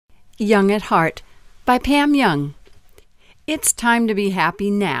Young at Heart by Pam Young. It's time to be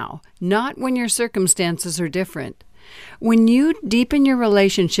happy now, not when your circumstances are different. When you deepen your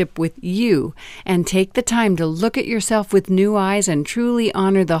relationship with you and take the time to look at yourself with new eyes and truly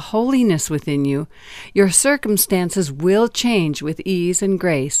honor the holiness within you, your circumstances will change with ease and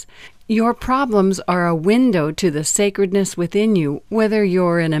grace. Your problems are a window to the sacredness within you, whether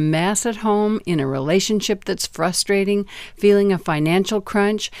you're in a mess at home, in a relationship that's frustrating, feeling a financial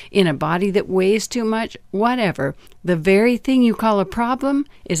crunch, in a body that weighs too much, whatever. The very thing you call a problem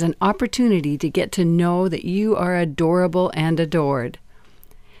is an opportunity to get to know that you are adorable and adored.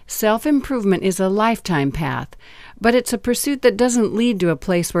 Self-improvement is a lifetime path, but it's a pursuit that doesn't lead to a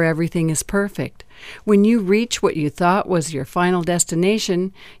place where everything is perfect. When you reach what you thought was your final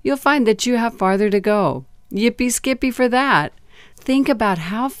destination, you'll find that you have farther to go. Yippee-skippy for that! Think about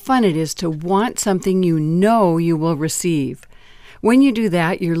how fun it is to want something you know you will receive. When you do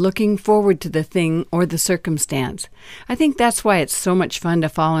that, you're looking forward to the thing or the circumstance. I think that's why it's so much fun to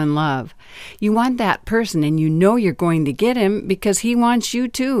fall in love. You want that person and you know you're going to get him because he wants you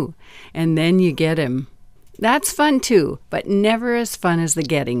too. And then you get him. That's fun too, but never as fun as the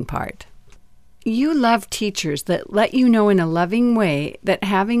getting part. You love teachers that let you know in a loving way that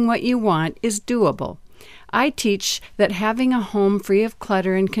having what you want is doable. I teach that having a home free of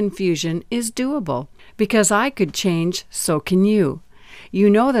clutter and confusion is doable. Because I could change, so can you. You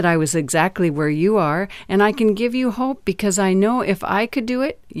know that I was exactly where you are, and I can give you hope because I know if I could do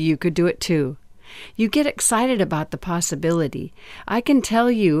it, you could do it too. You get excited about the possibility. I can tell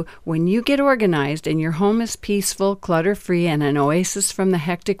you, when you get organized and your home is peaceful, clutter-free, and an oasis from the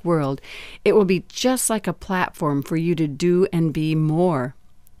hectic world, it will be just like a platform for you to do and be more.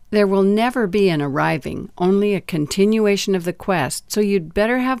 There will never be an arriving, only a continuation of the quest, so you'd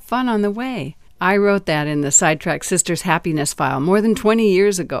better have fun on the way. I wrote that in the Sidetrack Sisters Happiness File more than 20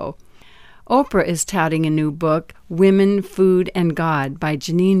 years ago. Oprah is touting a new book, Women, Food, and God by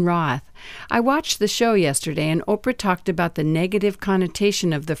Janine Roth. I watched the show yesterday, and Oprah talked about the negative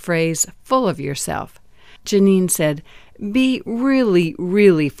connotation of the phrase, full of yourself. Janine said, be really,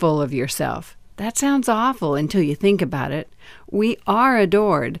 really full of yourself. That sounds awful until you think about it. We are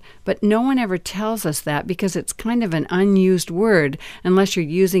adored, but no one ever tells us that because it's kind of an unused word unless you're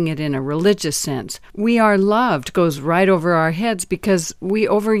using it in a religious sense. We are loved goes right over our heads because we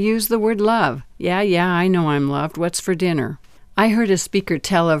overuse the word love. Yeah, I know I'm loved. What's for dinner? I heard a speaker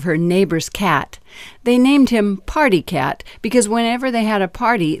tell of her neighbor's cat. They named him Party Cat because whenever they had a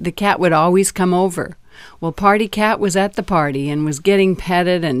party, the cat would always come over. Well, Party Cat was at the party and was getting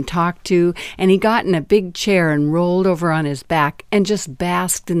petted and talked to, and he got in a big chair and rolled over on his back and just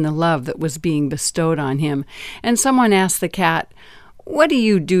basked in the love that was being bestowed on him. And someone asked the cat, "What do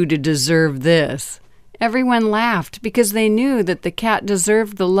you do to deserve this?" Everyone laughed because they knew that the cat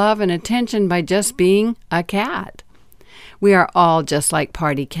deserved the love and attention by just being a cat. We are all just like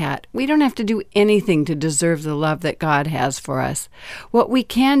Party Cat. We don't have to do anything to deserve the love that God has for us. What we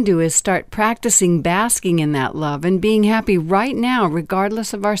can do is start practicing basking in that love and being happy right now,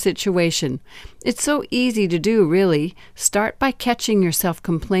 regardless of our situation. It's so easy to do, really. Start by catching yourself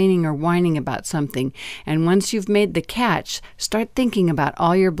complaining or whining about something, and once you've made the catch, start thinking about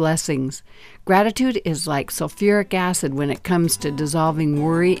all your blessings. Gratitude is like sulfuric acid when it comes to dissolving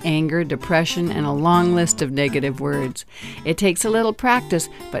worry, anger, depression, and a long list of negative words. It takes a little practice,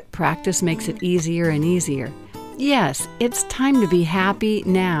 but practice makes it easier and easier. Yes, it's time to be happy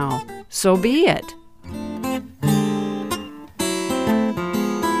now. So be it.